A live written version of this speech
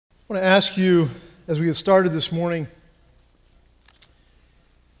I want to ask you, as we get started this morning,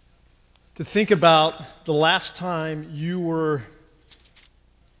 to think about the last time you were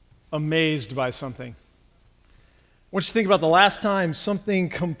amazed by something. I want you to think about the last time something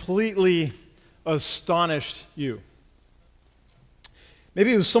completely astonished you.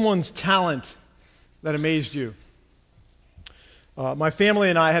 Maybe it was someone's talent that amazed you. My family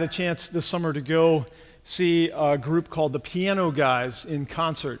and I had a chance this summer to go see a group called the Piano Guys in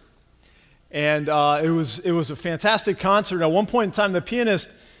concert. And it was a fantastic concert. At one point in time, the pianist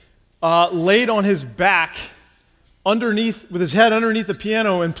laid on his back with his head underneath the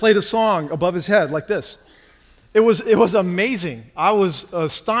piano and played a song above his head like this. It was amazing. I was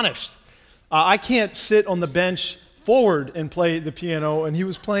astonished. I can't sit on the bench forward and play the piano, and he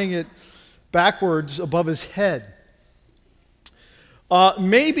was playing it backwards above his head.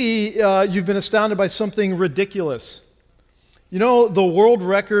 Maybe you've been astounded by something ridiculous. You know, the world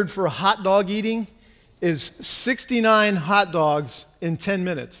record for hot dog eating is 69 hot dogs in 10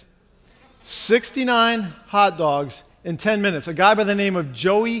 minutes. 69 hot dogs in 10 minutes. A guy by the name of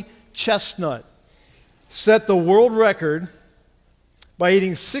Joey Chestnut set the world record by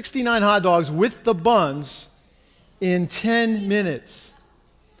eating 69 hot dogs with the buns in 10 minutes.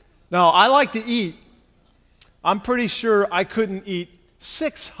 Now, I like to eat. I'm pretty sure I couldn't eat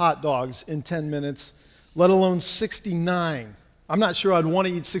 6 hot dogs in 10 minutes, let alone 69. I'm not sure I'd want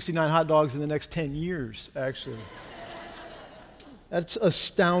to eat 69 hot dogs in the next 10 years, actually. That's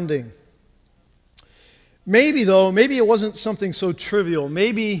astounding. Maybe it wasn't something so trivial.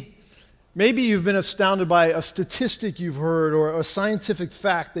 Maybe you've been astounded by a statistic you've heard or a scientific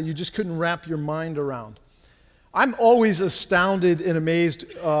fact that you just couldn't wrap your mind around. I'm always astounded and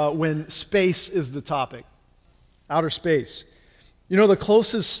amazed when space is the topic, outer space. You know, the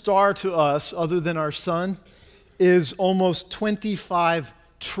closest star to us, other than our sun, is almost 25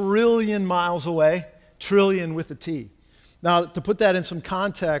 trillion miles away, trillion with a T. Now, to put that in some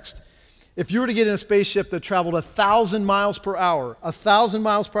context, if you were to get in a spaceship that traveled 1,000 miles per hour,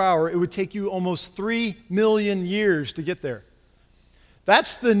 it would take you almost 3 million years to get there.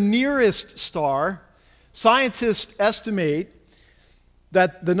 That's the nearest star. Scientists estimate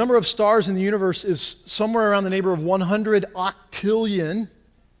that the number of stars in the universe is somewhere around the neighborhood of 100 octillion.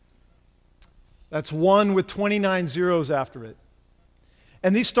 That's 1 with 29 zeros after it.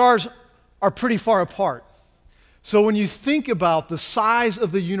 And these stars are pretty far apart. So when you think about the size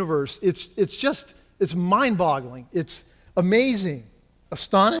of the universe, it's mind-boggling. It's amazing,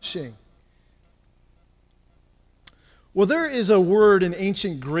 astonishing. Well, there is a word in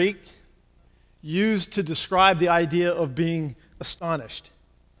ancient Greek used to describe the idea of being astonished.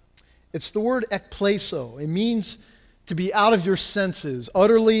 It's the word ekplaso. It means to be out of your senses,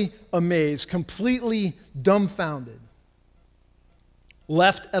 utterly amazed, completely dumbfounded,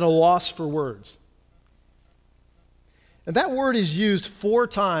 left at a loss for words. And that word is used 4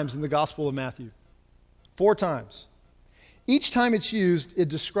 times in the Gospel of Matthew. 4 times. Each time it's used, it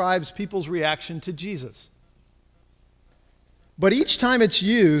describes people's reaction to Jesus. But each time it's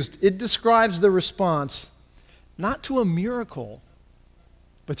used, it describes the response not to a miracle,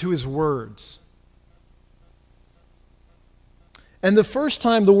 but to his words. And the first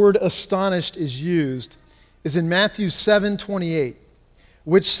time the word astonished is used is in Matthew 7:28,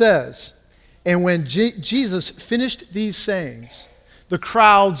 which says, "And when Jesus finished these sayings, the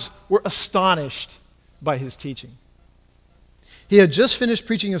crowds were astonished by his teaching." He had just finished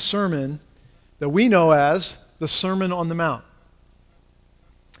preaching a sermon that we know as the Sermon on the Mount.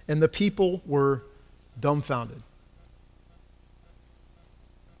 And the people were dumbfounded.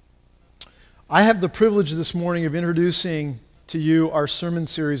 I have the privilege this morning of introducing to you our sermon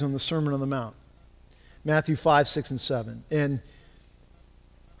series on the Sermon on the Mount, Matthew 5, 6, and 7. And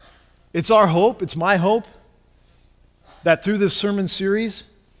it's our hope, it's my hope, that through this sermon series,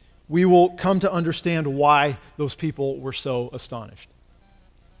 we will come to understand why those people were so astonished.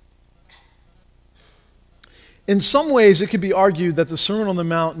 In some ways, it could be argued that the Sermon on the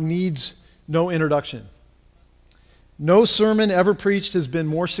Mount needs no introduction. No sermon ever preached has been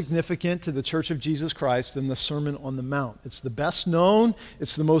more significant to the Church of Jesus Christ than the Sermon on the Mount. It's the best known,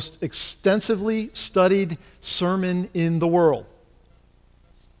 it's the most extensively studied sermon in the world.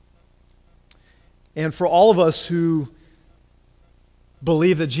 And for all of us who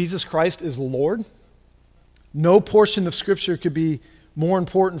believe that Jesus Christ is Lord, no portion of Scripture could be more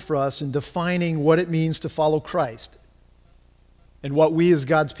important for us in defining what it means to follow Christ and what we as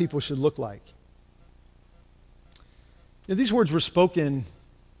God's people should look like. You know, these words were spoken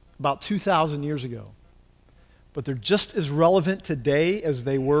about 2,000 years ago, but they're just as relevant today as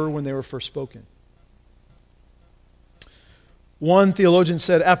they were when they were first spoken. One theologian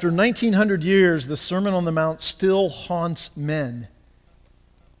said, after 1900 years, the Sermon on the Mount still haunts men.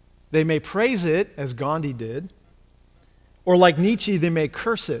 They may praise it, as Gandhi did, or like Nietzsche, they may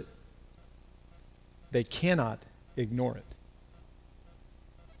curse it. They cannot ignore it.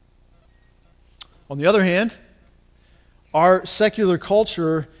 On the other hand, our secular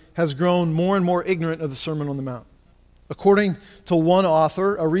culture has grown more and more ignorant of the Sermon on the Mount. According to one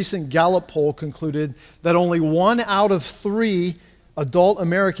author, a recent Gallup poll concluded that only 1 out of 3 adult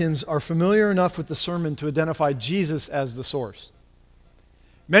Americans are familiar enough with the sermon to identify Jesus as the source.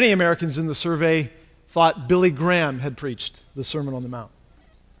 Many Americans in the survey thought Billy Graham had preached the Sermon on the Mount.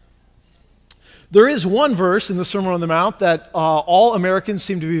 There is one verse in the Sermon on the Mount that all Americans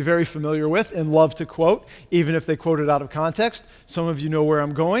seem to be very familiar with and love to quote, even if they quote it out of context. Some of you know where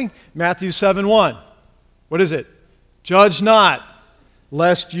I'm going. Matthew 7:1. What is it? Judge not,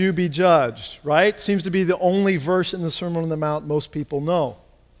 lest you be judged, right? Seems to be the only verse in the Sermon on the Mount most people know.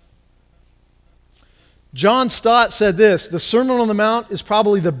 John Stott said this, the Sermon on the Mount is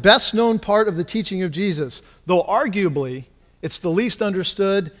probably the best known part of the teaching of Jesus, though arguably it's the least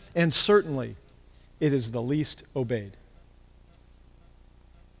understood and certainly it is the least obeyed.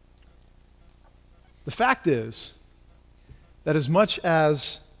 The fact is that as much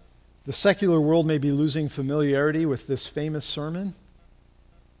as the secular world may be losing familiarity with this famous sermon,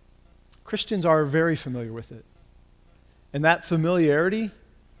 Christians are very familiar with it. And that familiarity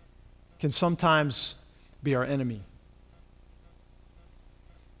can sometimes be our enemy.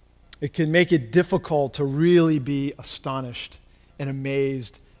 It can make it difficult to really be astonished and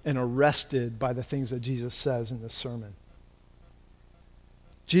amazed and arrested by the things that Jesus says in this sermon.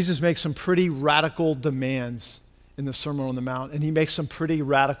 Jesus makes some pretty radical demands in the Sermon on the Mount, and he makes some pretty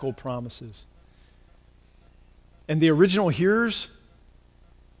radical promises. And the original hearers,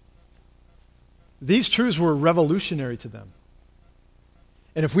 these truths were revolutionary to them.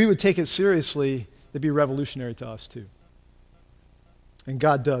 And if we would take it seriously, they'd be revolutionary to us too. And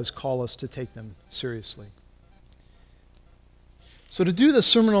God does call us to take them seriously. So to do the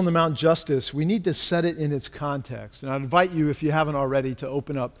Sermon on the Mount justice, we need to set it in its context. And I invite you, if you haven't already, to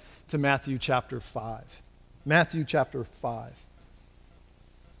open up to Matthew chapter 5. Matthew chapter 5.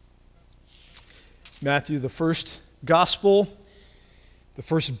 Matthew, the first gospel, the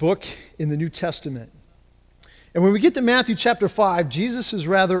first book in the New Testament. And when we get to Matthew chapter 5, Jesus is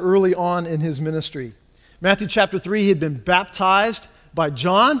rather early on in his ministry. Matthew chapter 3, he had been baptized by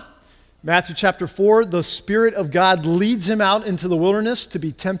John. Matthew chapter 4, the Spirit of God leads him out into the wilderness to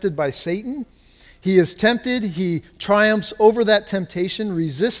be tempted by Satan. He is tempted, he triumphs over that temptation,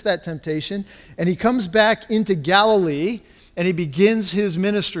 resists that temptation, and he comes back into Galilee and he begins his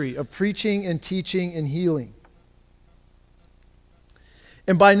ministry of preaching and teaching and healing.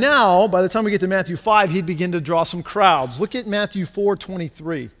 And by now, by the time we get to Matthew 5, he'd begin to draw some crowds. Look at Matthew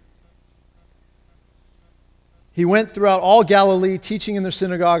 4:23. He went throughout all Galilee, teaching in their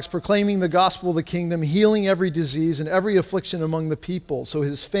synagogues, proclaiming the gospel of the kingdom, healing every disease and every affliction among the people. So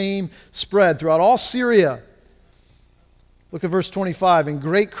his fame spread throughout all Syria. Look at verse 25. And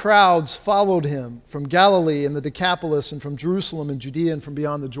great crowds followed him from Galilee and the Decapolis and from Jerusalem and Judea and from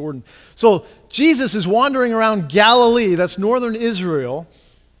beyond the Jordan. So Jesus is wandering around Galilee, that's northern Israel,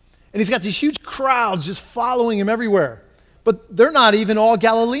 and he's got these huge crowds just following him everywhere. But they're not even all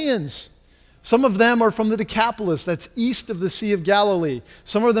Galileans. Some of them are from the Decapolis, that's east of the Sea of Galilee.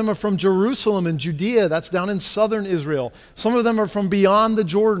 Some of them are from Jerusalem and Judea, that's down in southern Israel. Some of them are from beyond the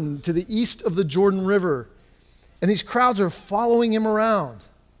Jordan, to the east of the Jordan River. And these crowds are following him around.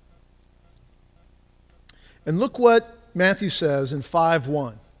 And look what Matthew says in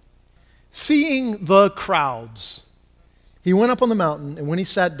 5:1. Seeing the crowds, he went up on the mountain, and when he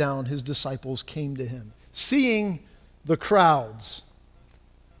sat down, his disciples came to him. Seeing the crowds.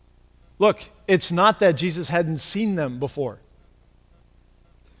 Look, it's not that Jesus hadn't seen them before.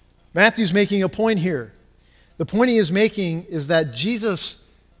 Matthew's making a point here. The point he is making is that Jesus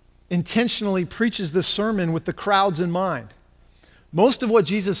intentionally preaches this sermon with the crowds in mind. Most of what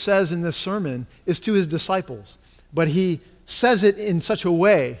Jesus says in this sermon is to his disciples, but he says it in such a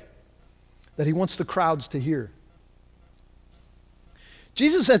way that he wants the crowds to hear.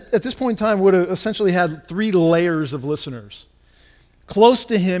 Jesus at this point in time would have essentially had 3 layers of listeners. Close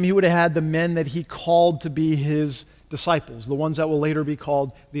to him, he would have had the men that he called to be his disciples, the ones that will later be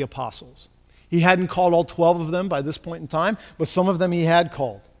called the apostles. He hadn't called all 12 of them by this point in time, but some of them he had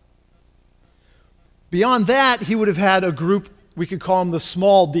called. Beyond that, he would have had a group, we could call them the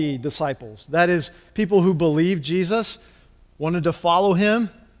small d disciples. That is, people who believed Jesus, wanted to follow him,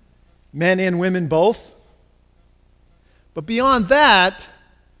 men and women both. But beyond that,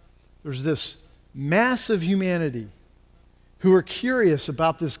 there's this mass of humanity who were curious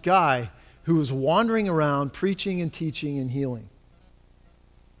about this guy who was wandering around preaching and teaching and healing.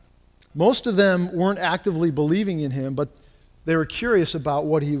 Most of them weren't actively believing in him, but they were curious about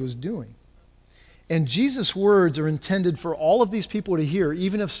what he was doing. And Jesus' words are intended for all of these people to hear,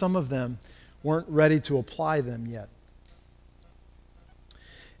 even if some of them weren't ready to apply them yet.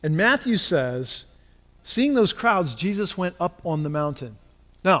 And Matthew says, seeing those crowds, Jesus went up on the mountain.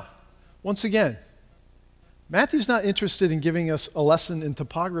 Now, once again, Matthew's not interested in giving us a lesson in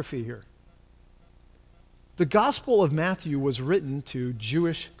topography here. The Gospel of Matthew was written to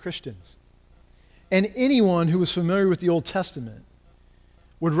Jewish Christians. And anyone who was familiar with the Old Testament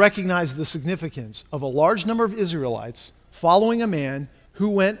would recognize the significance of a large number of Israelites following a man who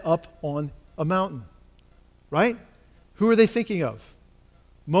went up on a mountain. Right? Who are they thinking of?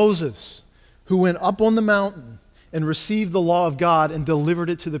 Moses, who went up on the mountain and received the law of God and delivered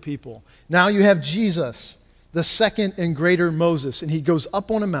it to the people. Now you have Jesus, the second and greater Moses, and he goes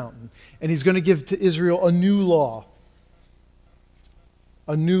up on a mountain and he's going to give to Israel a new law.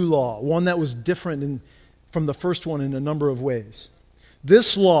 A new law, one that was different from the first one in a number of ways.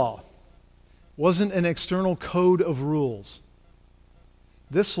 This law wasn't an external code of rules.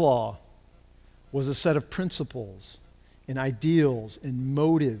 This law was a set of principles and ideals and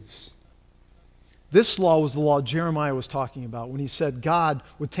motives. This law was the law Jeremiah was talking about when he said God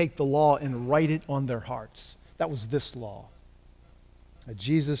would take the law and write it on their hearts. That was this law that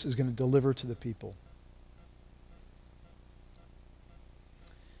Jesus is going to deliver to the people.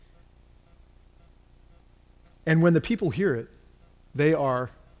 And when the people hear it, they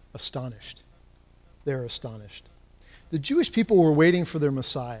are astonished. They're astonished. The Jewish people were waiting for their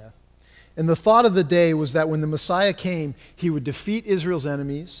Messiah. And the thought of the day was that when the Messiah came, he would defeat Israel's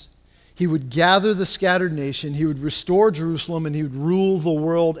enemies, he would gather the scattered nation, he would restore Jerusalem, and he would rule the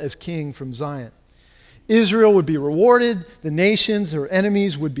world as king from Zion. Israel would be rewarded, the nations, their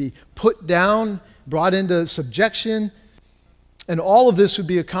enemies, would be put down, brought into subjection, and all of this would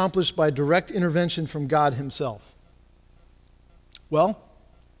be accomplished by direct intervention from God himself. Well,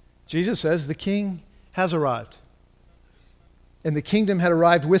 Jesus says the king has arrived, and the kingdom had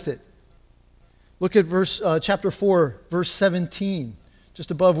arrived with it. Look at chapter 4, verse 17, just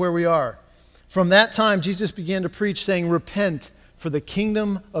above where we are. From that time, Jesus began to preach, saying, "Repent, for the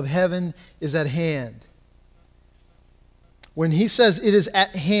kingdom of heaven is at hand." When he says it is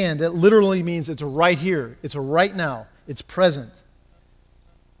at hand, it literally means it's right here, it's right now, it's present.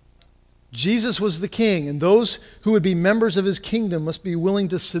 Jesus was the king, and those who would be members of his kingdom must be willing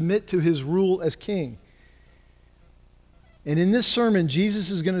to submit to his rule as king. And in this sermon, Jesus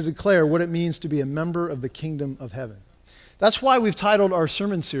is going to declare what it means to be a member of the kingdom of heaven. That's why we've titled our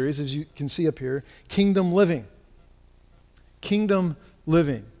sermon series, as you can see up here, Kingdom Living. Kingdom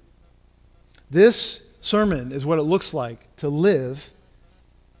Living. This sermon is what it looks like to live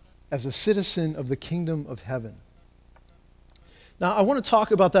as a citizen of the kingdom of heaven. Now, I want to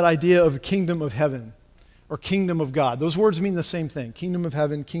talk about that idea of the kingdom of heaven or kingdom of God. Those words mean the same thing, kingdom of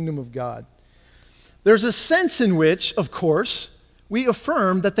heaven, kingdom of God. There's a sense in which, of course, we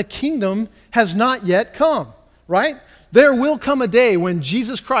affirm that the kingdom has not yet come, right? There will come a day when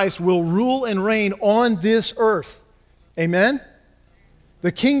Jesus Christ will rule and reign on this earth. Amen?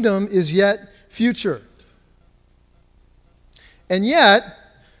 The kingdom is yet future. And yet,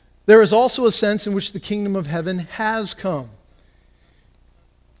 there is also a sense in which the kingdom of heaven has come.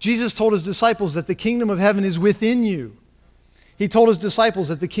 Jesus told his disciples that the kingdom of heaven is within you. He told his disciples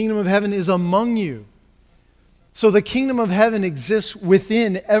that the kingdom of heaven is among you. So the kingdom of heaven exists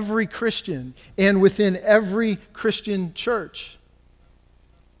within every Christian and within every Christian church.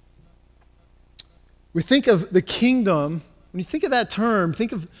 We think of the kingdom, when you think of that term,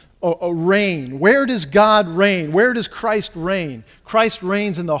 think of a reign. Where does God reign? Where does Christ reign? Christ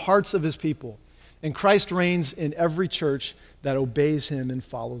reigns in the hearts of his people. And Christ reigns in every church that obeys him and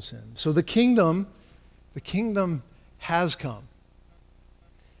follows him. So the kingdom has come.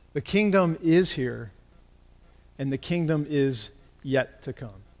 The kingdom is here, and the kingdom is yet to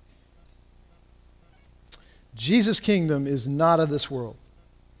come. Jesus' kingdom is not of this world.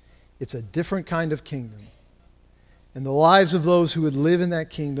 It's a different kind of kingdom. And the lives of those who would live in that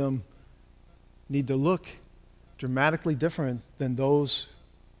kingdom need to look dramatically different than those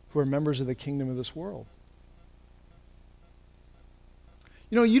who are members of the kingdom of this world.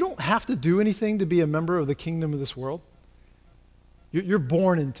 You know, you don't have to do anything to be a member of the kingdom of this world. You're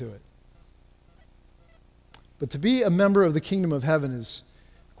born into it. But to be a member of the kingdom of heaven is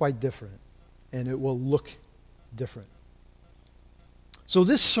quite different, and it will look different. So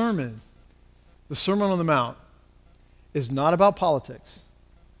this sermon, the Sermon on the Mount, is not about politics.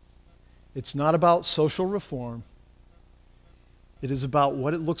 It's not about social reform. It is about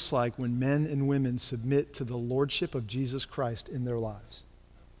what it looks like when men and women submit to the lordship of Jesus Christ in their lives.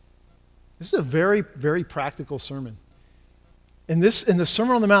 This is a very, very practical sermon. In the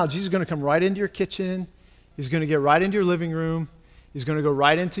Sermon on the Mount, Jesus is going to come right into your kitchen. He's going to get right into your living room. He's going to go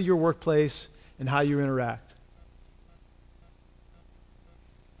right into your workplace and how you interact.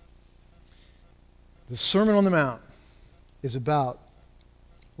 The Sermon on the Mount is about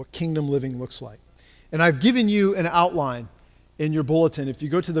what kingdom living looks like. And I've given you an outline in your bulletin. If you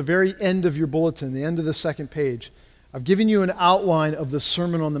go to the very end of your bulletin, the end of the second page, I've given you an outline of the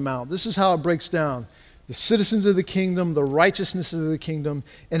Sermon on the Mount. This is how it breaks down: the citizens of the kingdom, the righteousness of the kingdom,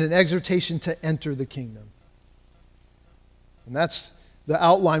 and an exhortation to enter the kingdom. And that's the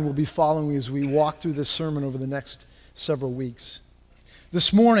outline we'll be following as we walk through this sermon over the next several weeks.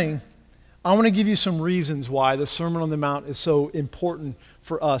 This morning, I want to give you some reasons why the Sermon on the Mount is so important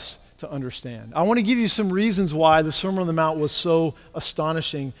for us to understand. I want to give you some reasons why the Sermon on the Mount was so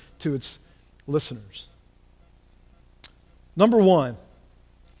astonishing to its listeners. Number one,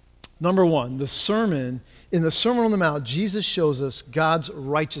 in the Sermon on the Mount, Jesus shows us God's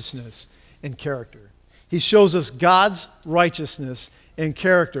righteousness and character. He shows us God's righteousness and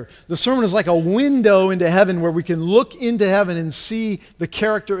character. The sermon is like a window into heaven where we can look into heaven and see the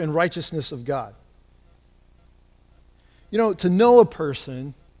character and righteousness of God. You know, to know a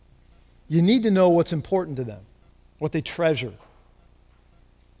person, you need to know what's important to them, what they treasure,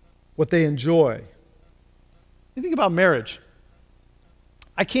 what they enjoy. You think about marriage.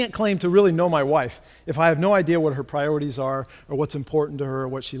 I can't claim to really know my wife if I have no idea what her priorities are or what's important to her or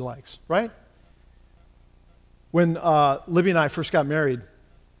what she likes, right? When Libby and I first got married,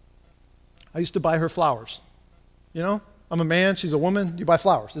 I used to buy her flowers. You know, I'm a man, she's a woman, you buy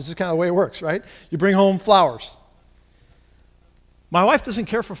flowers. This is kind of the way it works, right? You bring home flowers. My wife doesn't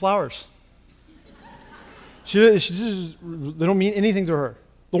care for flowers. They don't mean anything to her.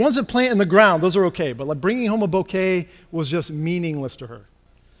 The ones that plant in the ground, those are okay, but like bringing home a bouquet was just meaningless to her.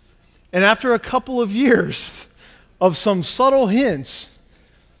 And after a couple of years of some subtle hints,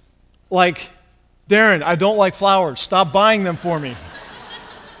 like, Darren, I don't like flowers. Stop buying them for me.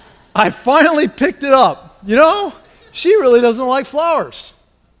 I finally picked it up. You know, she really doesn't like flowers.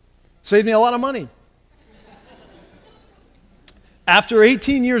 Saved me a lot of money. After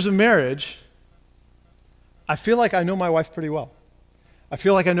 18 years of marriage, I feel like I know my wife pretty well. I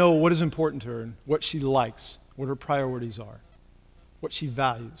feel like I know what is important to her and what she likes, what her priorities are, what she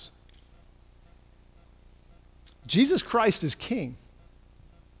values. Jesus Christ is King.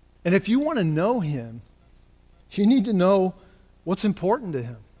 And if you want to know him, you need to know what's important to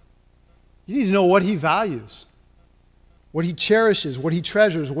him. You need to know what he values, what he cherishes, what he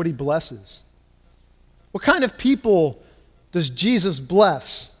treasures, what he blesses. What kind of people does Jesus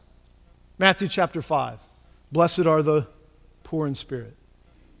bless? Matthew chapter 5. Blessed are the poor in spirit.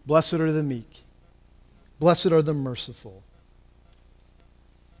 Blessed are the meek. Blessed are the merciful.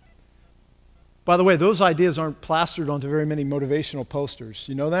 By the way, those ideas aren't plastered onto very many motivational posters.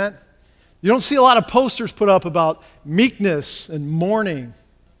 You know that? You don't see a lot of posters put up about meekness and mourning.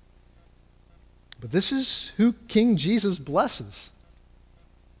 But this is who King Jesus blesses.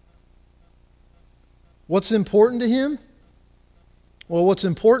 What's important to him? Well, what's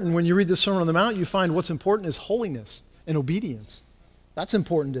important, when you read the Sermon on the Mount, you find what's important is holiness and obedience. That's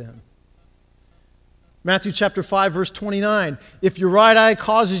important to him. Matthew chapter 5, verse 29. If your right eye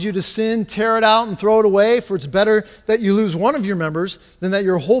causes you to sin, tear it out and throw it away, for it's better that you lose one of your members than that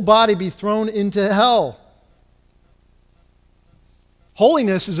your whole body be thrown into hell.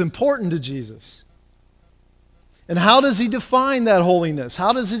 Holiness is important to Jesus. And how does he define that holiness?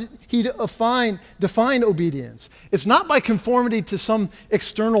 How does he define obedience? It's not by conformity to some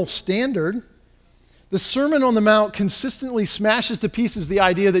external standard. The Sermon on the Mount consistently smashes to pieces the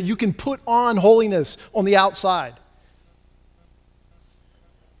idea that you can put on holiness on the outside.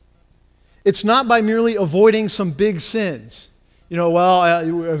 It's not by merely avoiding some big sins. You know,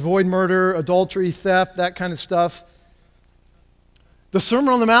 avoid murder, adultery, theft, that kind of stuff. The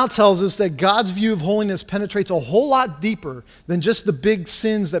Sermon on the Mount tells us that God's view of holiness penetrates a whole lot deeper than just the big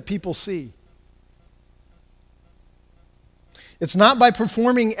sins that people see. It's not by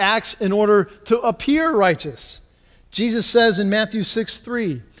performing acts in order to appear righteous. Jesus says in Matthew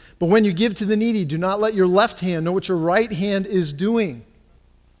 6:3, but when you give to the needy, do not let your left hand know what your right hand is doing.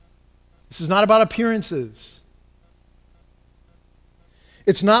 This is not about appearances.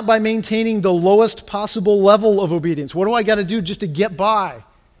 It's not by maintaining the lowest possible level of obedience. What do I got to do just to get by?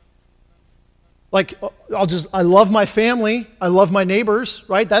 Like, I love my family. I love my neighbors,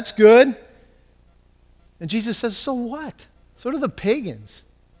 right? That's good. And Jesus says, so what? So do the pagans.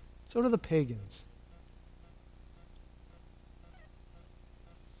 So do the pagans.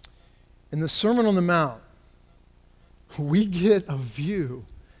 In the Sermon on the Mount, we get a view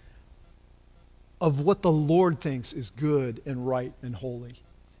of what the Lord thinks is good and right and holy.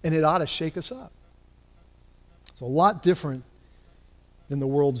 And it ought to shake us up. It's a lot different than the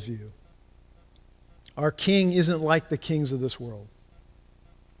world's view. Our king isn't like the kings of this world.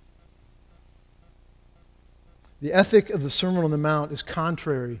 The ethic of the Sermon on the Mount is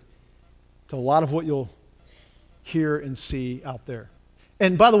contrary to a lot of what you'll hear and see out there.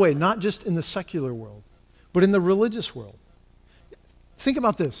 And by the way, not just in the secular world, but in the religious world. Think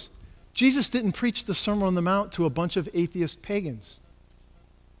about this. Jesus didn't preach the Sermon on the Mount to a bunch of atheist pagans.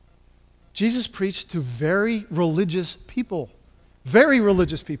 Jesus preached to very religious people. Very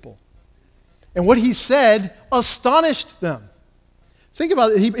religious people. And what he said astonished them. Think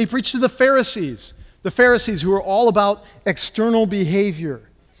about it. He preached to the Pharisees who were all about external behavior,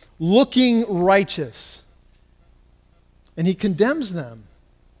 looking righteous. And he condemns them.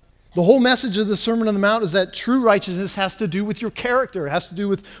 The whole message of the Sermon on the Mount is that true righteousness has to do with your character. It has to do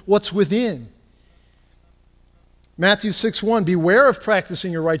with what's within. Matthew 6:1, beware of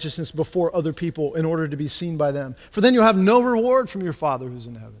practicing your righteousness before other people in order to be seen by them, for then you'll have no reward from your Father who's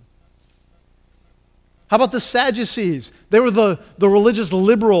in heaven. How about the Sadducees? They were the religious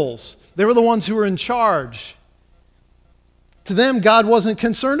liberals. They were the ones who were in charge. To them, God wasn't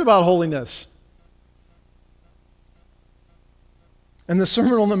concerned about holiness. And the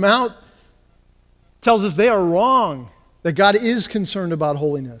Sermon on the Mount tells us they are wrong, that God is concerned about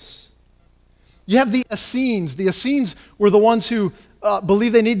holiness. You have the Essenes. The Essenes were the ones who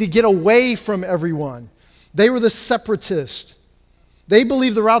believed they needed to get away from everyone. They were the separatists. They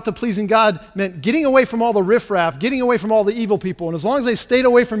believed the route to pleasing God meant getting away from all the riffraff, getting away from all the evil people. And as long as they stayed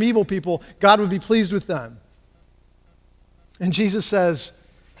away from evil people, God would be pleased with them. And Jesus says,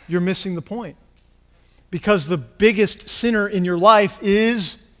 you're missing the point. Because the biggest sinner in your life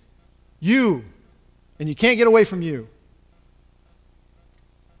is you. And you can't get away from you.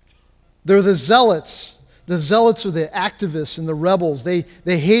 They're the zealots. The zealots are the activists and the rebels. They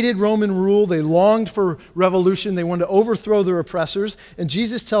hated Roman rule. They longed for revolution. They wanted to overthrow their oppressors. And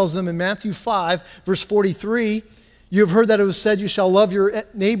Jesus tells them in Matthew 5, verse 43, you have heard that it was said, you shall love your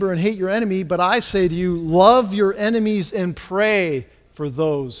neighbor and hate your enemy. But I say to you, love your enemies and pray for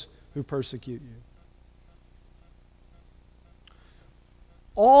those who persecute you.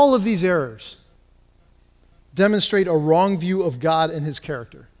 All of these errors demonstrate a wrong view of God and his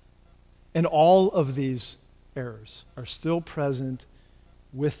character. And all of these errors are still present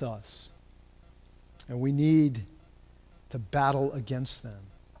with us. And we need to battle against them.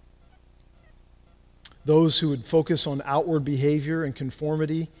 Those who would focus on outward behavior and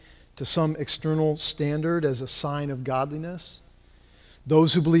conformity to some external standard as a sign of godliness.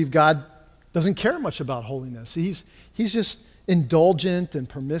 Those who believe God doesn't care much about holiness. He's just indulgent and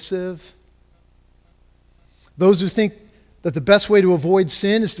permissive. Those who think that the best way to avoid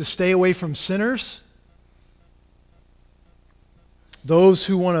sin is to stay away from sinners. Those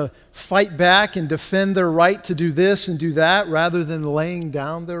who want to fight back and defend their right to do this and do that rather than laying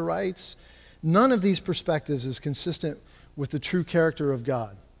down their rights. None of these perspectives is consistent with the true character of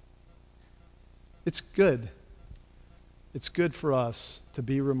God. It's good. It's good for us to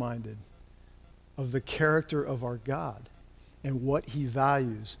be reminded of the character of our God and what he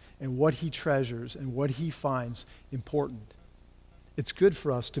values and what he treasures and what he finds important. It's good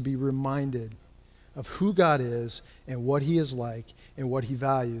for us to be reminded of who God is and what he is like and what he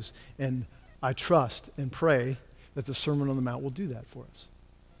values. And I trust and pray that the Sermon on the Mount will do that for us.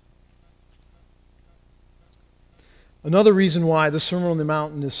 Another reason why the Sermon on the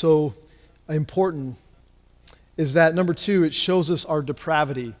Mount is so important is that, number two, it shows us our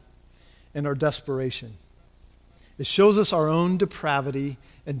depravity and our desperation. It shows us our own depravity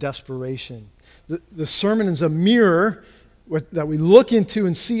and desperation. The sermon is a mirror that we look into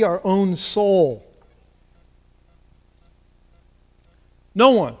and see our own soul.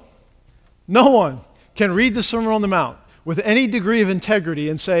 No one can read the Sermon on the Mount with any degree of integrity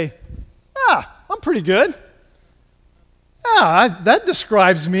and say, I'm pretty good. That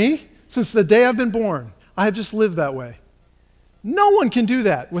describes me since the day I've been born. I have just lived that way. No one can do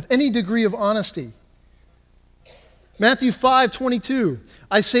that with any degree of honesty. Matthew 5:22,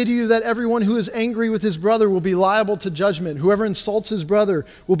 I say to you that everyone who is angry with his brother will be liable to judgment. Whoever insults his brother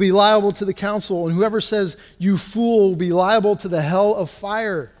will be liable to the council, and whoever says, you fool, will be liable to the hell of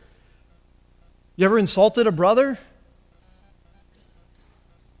fire. You ever insulted a brother?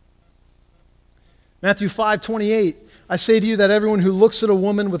 Matthew 5:28, I say to you that everyone who looks at a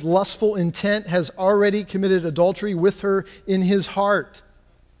woman with lustful intent has already committed adultery with her in his heart.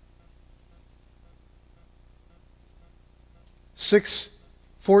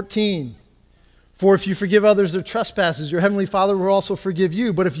 6:14, For if you forgive others their trespasses, your heavenly Father will also forgive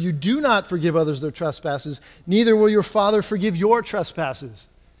you. But if you do not forgive others their trespasses, neither will your Father forgive your trespasses.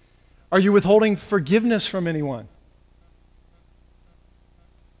 Are you withholding forgiveness from anyone?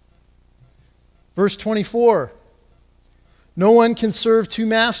 Verse 24. No one can serve two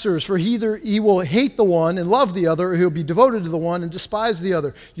masters, for either he will hate the one and love the other, or he'll be devoted to the one and despise the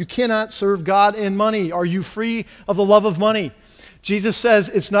other. You cannot serve God and money. Are you free of the love of money? Jesus says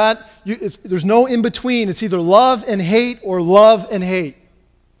there's no in between. It's either love and hate or love and hate.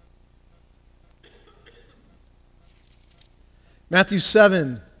 Matthew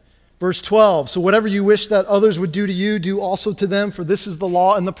 7, verse 12. So whatever you wish that others would do to you, do also to them, for this is the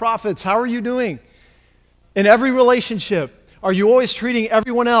law and the prophets. How are you doing? In every relationship, are you always treating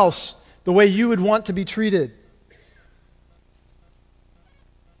everyone else the way you would want to be treated?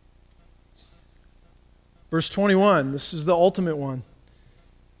 Verse 21, this is the ultimate one.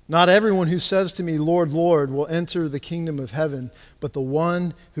 Not everyone who says to me, Lord, Lord, will enter the kingdom of heaven, but the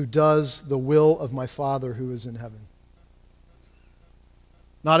one who does the will of my Father who is in heaven.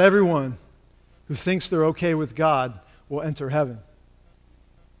 Not everyone who thinks they're okay with God will enter heaven.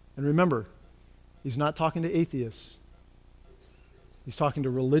 And remember, he's not talking to atheists. He's talking to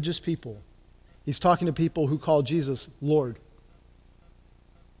religious people. He's talking to people who call Jesus Lord.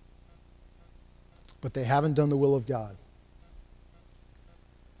 But they haven't done the will of God.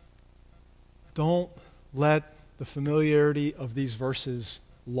 Don't let the familiarity of these verses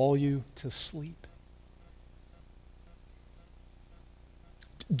lull you to sleep.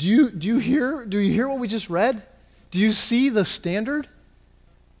 Do you hear what we just read? Do you see the standard?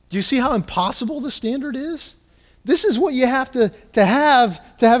 Do you see how impossible the standard is? This is what you have to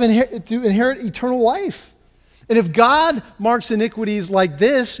inherit eternal life. And if God marks iniquities like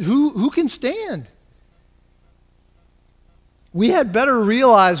this, who can stand? We had better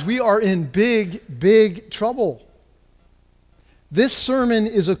realize we are in big, big trouble. This sermon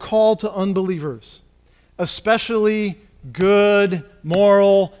is a call to unbelievers, especially good,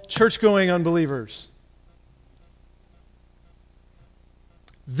 moral, church-going unbelievers.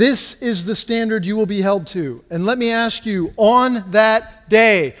 This is the standard you will be held to. And let me ask you, on that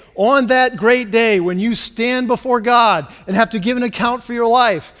day, on that great day, when you stand before God and have to give an account for your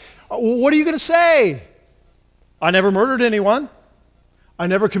life, what are you going to say? I never murdered anyone. I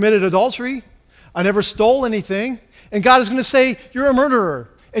never committed adultery. I never stole anything. And God is going to say, you're a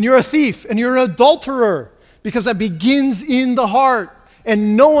murderer, and you're a thief, and you're an adulterer, because that begins in the heart.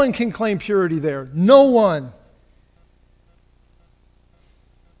 And no one can claim purity there. No one.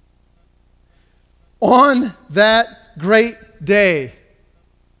 On that great day,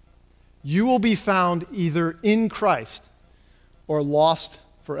 you will be found either in Christ or lost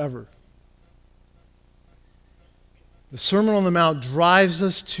forever. The Sermon on the Mount drives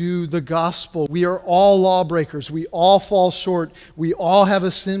us to the gospel. We are all lawbreakers. We all fall short. We all have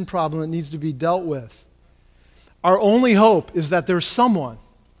a sin problem that needs to be dealt with. Our only hope is that there's someone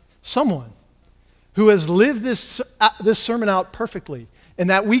who has lived this sermon out perfectly, and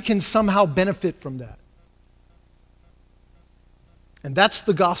that we can somehow benefit from that. And that's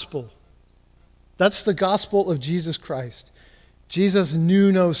the gospel. That's the gospel of Jesus Christ. Jesus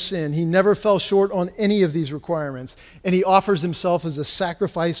knew no sin. He never fell short on any of these requirements. And he offers himself as a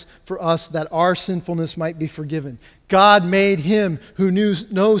sacrifice for us that our sinfulness might be forgiven. God made him who knew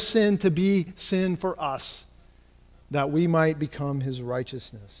no sin to be sin for us, that we might become his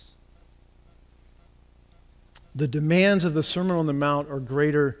righteousness. The demands of the Sermon on the Mount are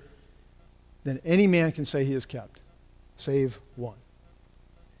greater than any man can say he has kept, save one.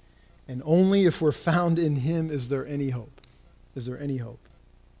 And only if we're found in him is there any hope. Is there any hope?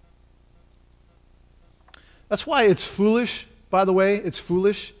 That's why it's foolish, by the way, it's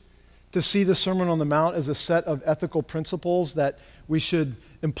foolish to see the Sermon on the Mount as a set of ethical principles that we should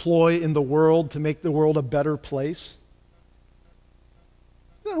employ in the world to make the world a better place.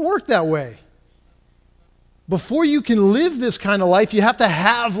 It doesn't work that way. Before you can live this kind of life, you have to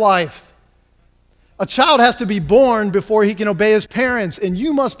have life. A child has to be born before he can obey his parents, and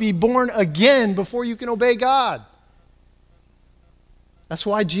you must be born again before you can obey God. That's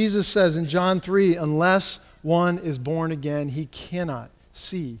why Jesus says in John 3, unless one is born again, he cannot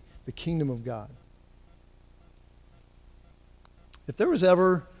see the kingdom of God. If there was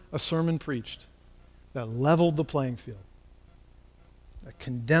ever a sermon preached that leveled the playing field, that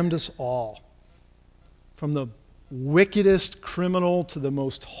condemned us all, from the wickedest criminal to the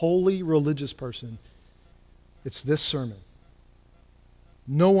most holy religious person, it's this sermon.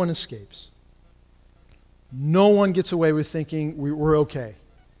 No one escapes. No one gets away with thinking we're okay.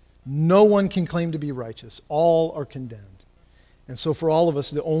 No one can claim to be righteous. All are condemned. And so for all of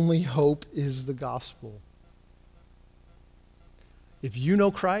us, the only hope is the gospel. If you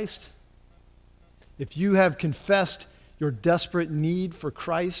know Christ, if you have confessed your desperate need for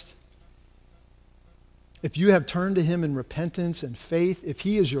Christ, if you have turned to him in repentance and faith, if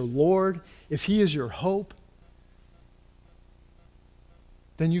he is your Lord, if he is your hope,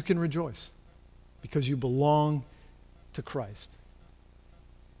 then you can rejoice because you belong to Christ.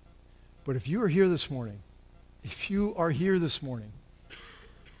 But if you are here this morning,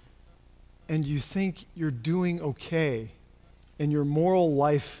 and you think you're doing okay and your moral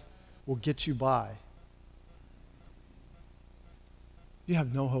life will get you by, you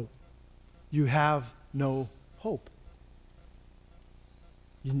have no hope. You have no hope.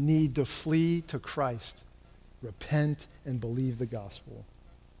 You need to flee to Christ, repent, and believe the gospel.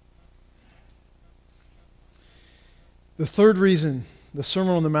 The third reason the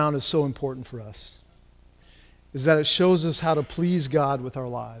Sermon on the Mount is so important for us is that it shows us how to please God with our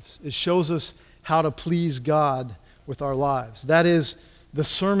lives. It shows us how to please God with our lives. That is, the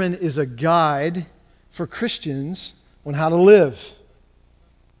sermon is a guide for Christians on how to live.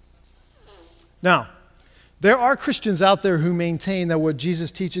 Now, there are Christians out there who maintain that what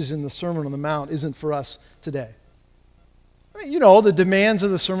Jesus teaches in the Sermon on the Mount isn't for us today. I mean, the demands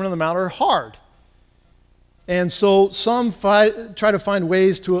of the Sermon on the Mount are hard. And so some try to find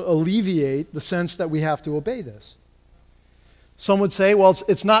ways to alleviate the sense that we have to obey this. Some would say, well,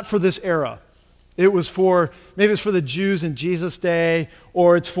 it's not for this era. Maybe it's for the Jews in Jesus' day,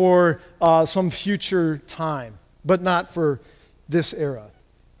 or it's for some future time, but not for this era.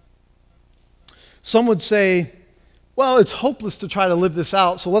 Some would say, well, it's hopeless to try to live this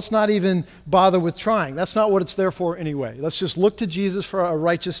out, so let's not even bother with trying. That's not what it's there for anyway. Let's just look to Jesus for our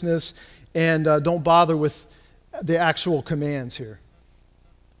righteousness and don't bother with the actual commands here.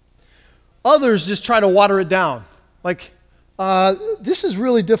 Others just try to water it down. Like, this is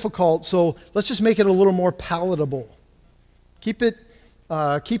really difficult, so let's just make it a little more palatable. Keep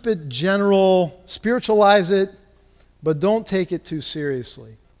it general, spiritualize it, but don't take it too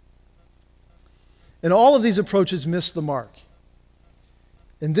seriously. And all of these approaches miss the mark.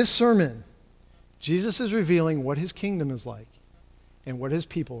 In this sermon, Jesus is revealing what his kingdom is like and what his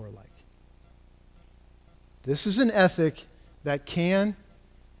people are like. This is an ethic that can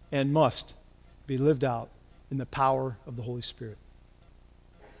and must be lived out in the power of the Holy Spirit.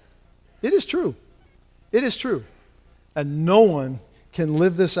 It is true. It is true. And no one can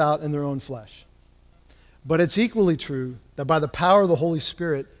live this out in their own flesh. But it's equally true that by the power of the Holy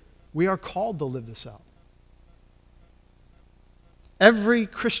Spirit, we are called to live this out. Every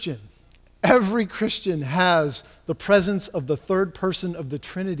Christian has the presence of the third person of the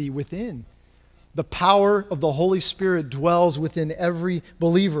Trinity within. The power of the Holy Spirit dwells within every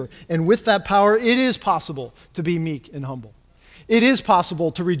believer. And with that power, it is possible to be meek and humble. It is possible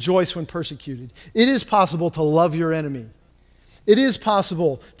to rejoice when persecuted. It is possible to love your enemy. It is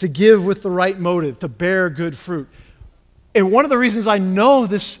possible to give with the right motive, to bear good fruit. And one of the reasons I know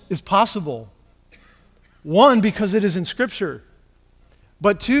this is possible, one, because it is in Scripture,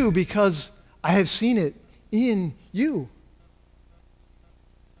 but two, because I have seen it in you.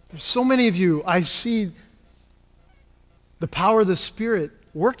 There's so many of you I see the power of the Spirit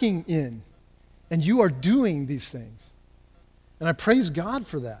working in, and you are doing these things. And I praise God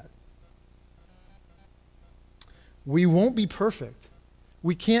for that. We won't be perfect.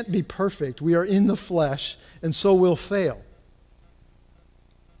 We can't be perfect. We are in the flesh, and so we'll fail.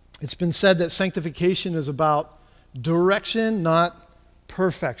 It's been said that sanctification is about direction, not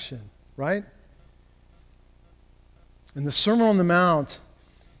perfection, right? And the Sermon on the Mount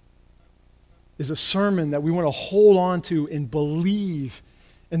is a sermon that we want to hold on to and believe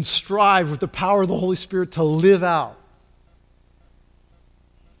and strive with the power of the Holy Spirit to live out.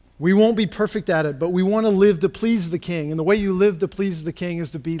 We won't be perfect at it, but we want to live to please the King. And the way you live to please the King is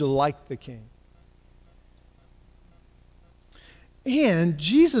to be like the King. And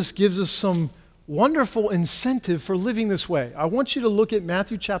Jesus gives us some wonderful incentive for living this way. I want you to look at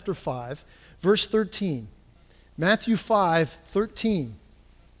Matthew chapter 5, verse 13. Matthew 5:13.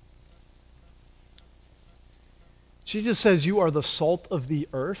 Jesus says, "You are the salt of the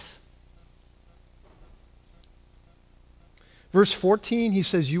earth." Verse 14, he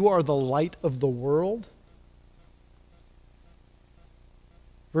says, "You are the light of the world."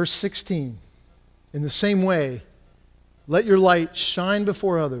 Verse 16, "In the same way, let your light shine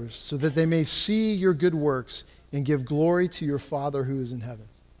before others so that they may see your good works and give glory to your Father who is in heaven."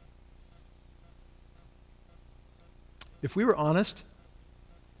 If we were honest,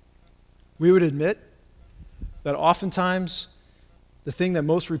 we would admit that oftentimes the thing that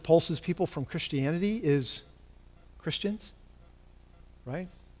most repulses people from Christianity is Christians. right?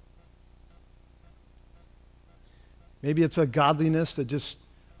 Maybe it's a godliness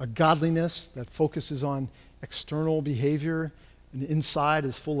that focuses on external behavior and inside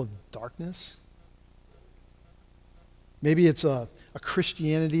is full of darkness. Maybe it's a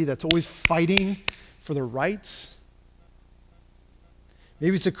Christianity that's always fighting for their rights.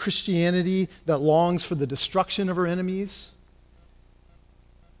 Maybe it's a Christianity that longs for the destruction of our enemies.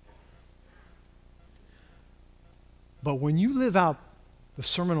 But when you live out the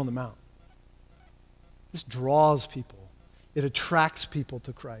Sermon on the Mount, this draws people. It attracts people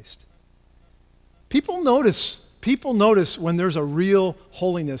to Christ. People notice when there's a real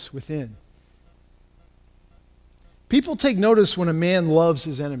holiness within. People take notice when a man loves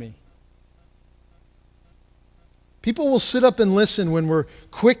his enemy. People will sit up and listen when we're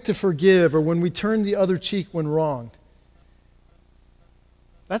quick to forgive or when we turn the other cheek when wronged.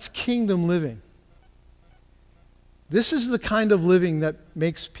 That's kingdom living. This is the kind of living that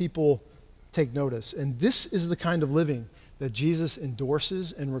makes people take notice. And this is the kind of living that Jesus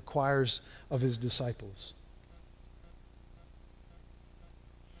endorses and requires of his disciples.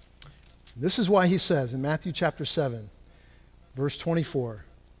 This is why he says in Matthew chapter 7, verse 24,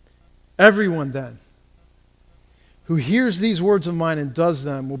 "Everyone then who hears these words of mine and does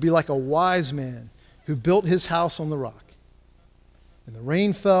them will be like a wise man who built his house on the rock. And the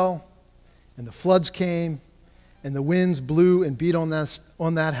rain fell, and the floods came, and the winds blew and beat on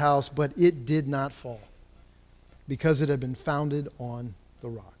that house, but it did not fall, because it had been founded on the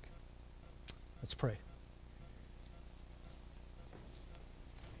rock." Let's pray.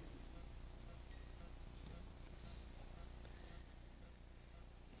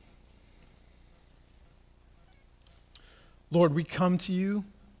 Lord, we come to you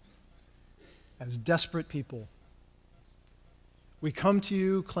as desperate people. We come to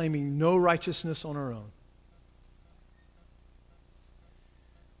you claiming no righteousness on our own.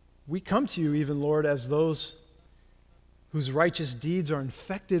 We come to you even, Lord, as those whose righteous deeds are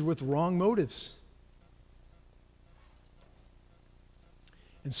infected with wrong motives.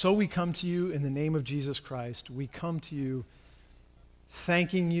 And so we come to you in the name of Jesus Christ. We come to you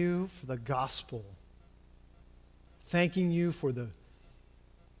thanking you for the gospel, thanking you for the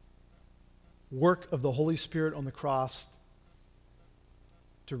work of the Holy Spirit on the cross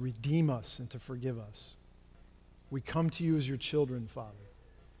to redeem us and to forgive us. We come to you as your children, Father.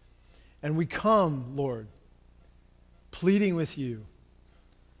 And we come, Lord, pleading with you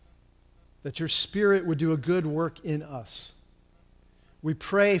that your Spirit would do a good work in us. We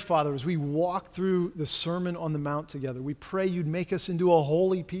pray, Father, as we walk through the Sermon on the Mount together, we pray you'd make us into a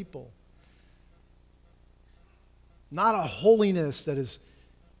holy people. Not a holiness that is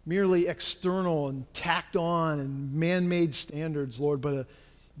merely external and tacked on and man-made standards, Lord,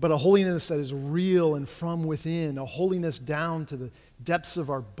 but a holiness that is real and from within, a holiness down to the depths of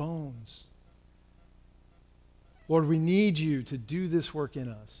our bones. Lord, we need you to do this work in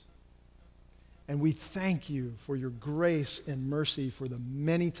us. And we thank you for your grace and mercy for the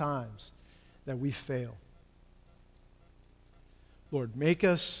many times that we fail. Lord, make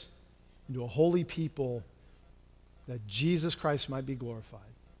us into a holy people that Jesus Christ might be glorified.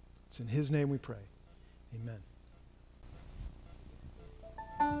 It's in his name we pray. Amen.